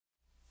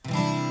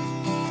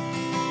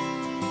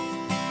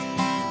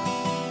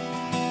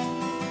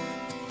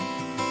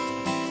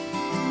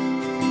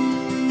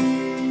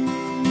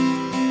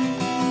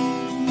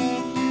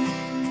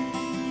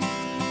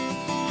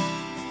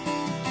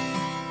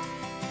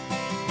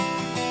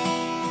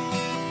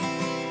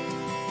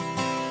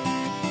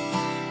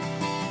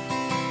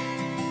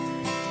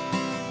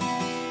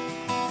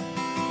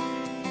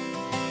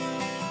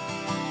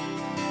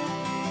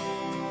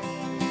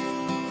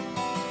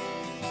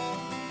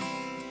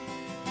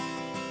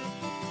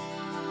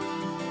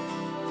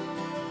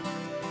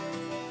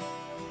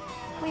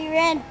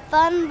read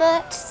fun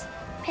books,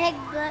 peg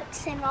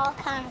books, and all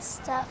kind of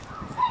stuff.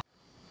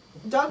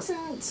 Dogs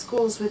in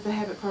Schools with the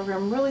H.A.B.I.T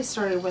program really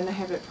started when the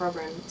H.A.B.I.T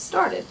program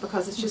started,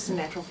 because it's just a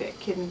natural fit.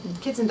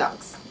 Kids and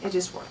dogs. It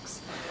just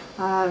works.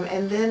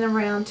 And then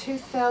around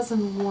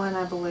 2001,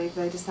 I believe,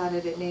 they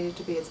decided it needed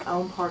to be its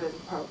own part of the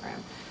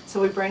program.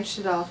 So we branched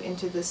it off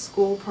into the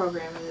school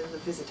program and then the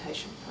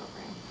visitation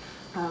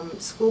program.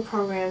 School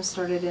programs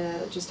started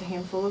in just a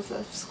handful of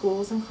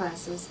schools and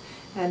classes,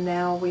 and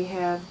now we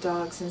have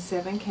dogs in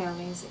 7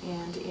 counties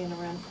and in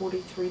around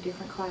 43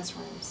 different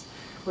classrooms.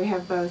 We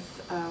have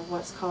both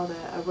what's called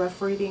a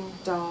rough reading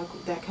dog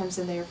that comes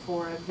in there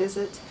for a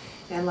visit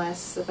and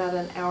lasts about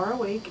an hour a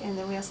week, and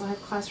then we also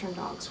have classroom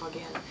dogs who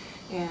again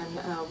and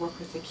work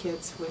with the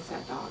kids with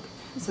that dog.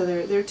 So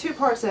there are 2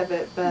 parts of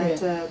it,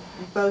 but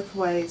both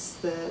ways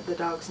the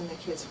dogs and the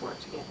kids work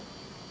together.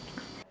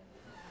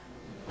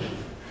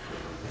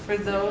 For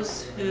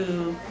those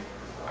who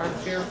are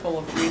fearful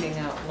of reading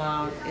out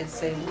loud,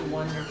 it's a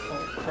wonderful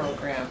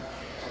program.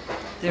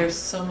 They're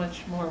so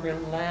much more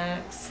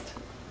relaxed.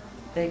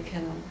 They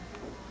can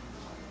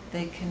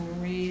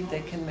read,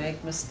 they can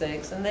make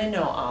mistakes, and they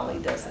know Ollie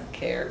doesn't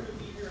care.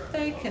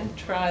 They can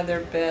try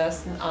their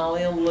best, and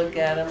Ollie will look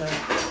at them, and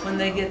when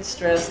they get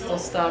stressed, they'll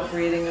stop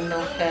reading and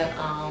they'll pet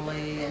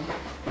Ollie, and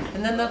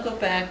then they'll go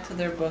back to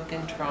their book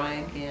and try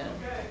again.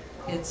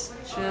 It's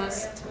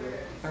just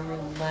a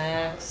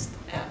relaxed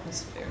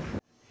atmosphere.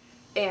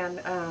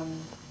 And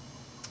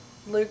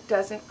Luke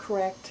doesn't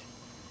correct,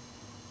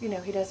 he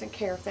doesn't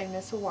care if they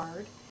miss a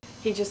word.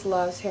 He just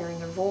loves hearing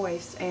their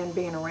voice and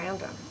being around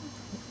them.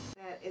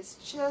 It's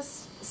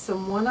just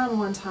some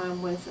one-on-one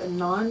time with a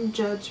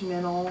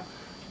non-judgmental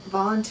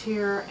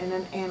volunteer and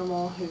an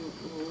animal who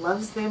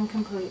loves them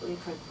completely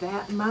for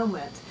that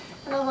moment.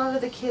 And a lot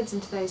of the kids in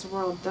today's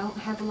world don't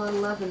have a lot of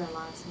love in their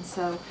lives, and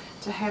so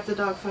to have the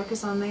dog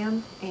focus on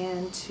them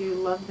and to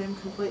love them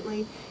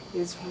completely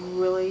is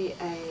really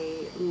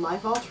a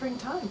life-altering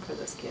time for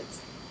those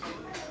kids.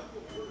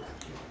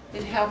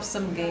 It helps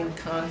them gain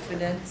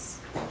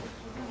confidence,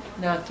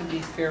 not to be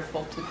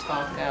fearful to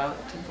talk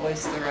out, to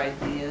voice their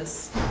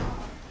ideas.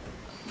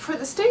 For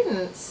the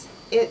students,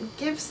 it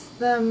gives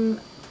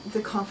them the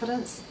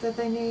confidence that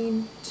they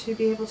need to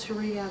be able to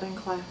read out in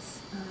class.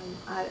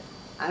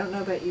 I don't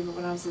know about you, but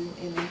when I was in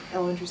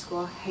elementary school,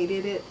 I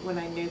hated it when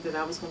I knew that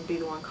I was going to be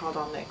the one called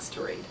on next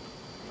to read.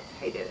 I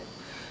hated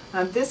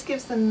it. This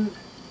gives them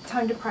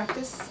time to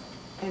practice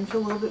and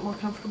feel a little bit more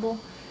comfortable,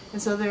 and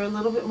so they're a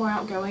little bit more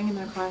outgoing in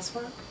their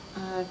classwork.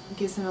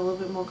 Gives them a little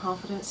bit more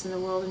confidence in the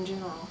world in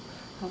general.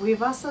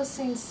 We've also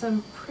seen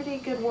some pretty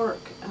good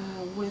work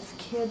with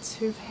kids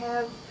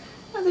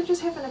they're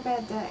just having a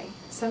bad day.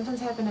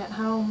 Something's happened at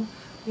home.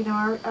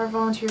 Our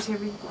volunteers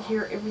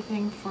hear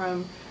everything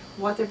from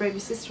what their baby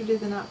sister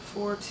did the night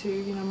before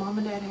to, mom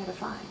and dad had a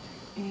fight.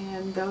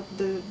 And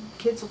the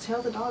kids will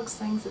tell the dogs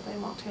things that they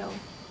won't tell,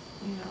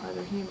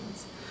 other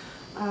humans.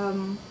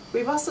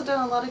 We've also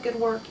done a lot of good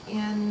work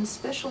in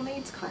special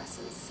needs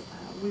classes.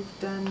 We've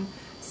done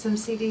some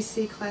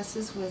CDC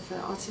classes with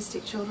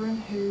autistic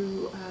children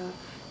who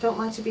don't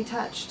like to be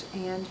touched,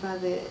 and by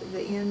the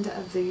end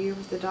of the year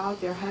with the dog,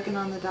 they're hugging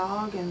on the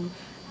dog and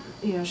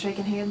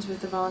shaking hands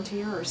with the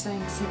volunteer or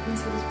saying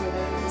sentences where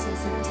they didn't say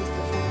sentences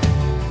before.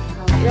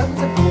 It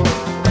opens up the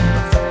world.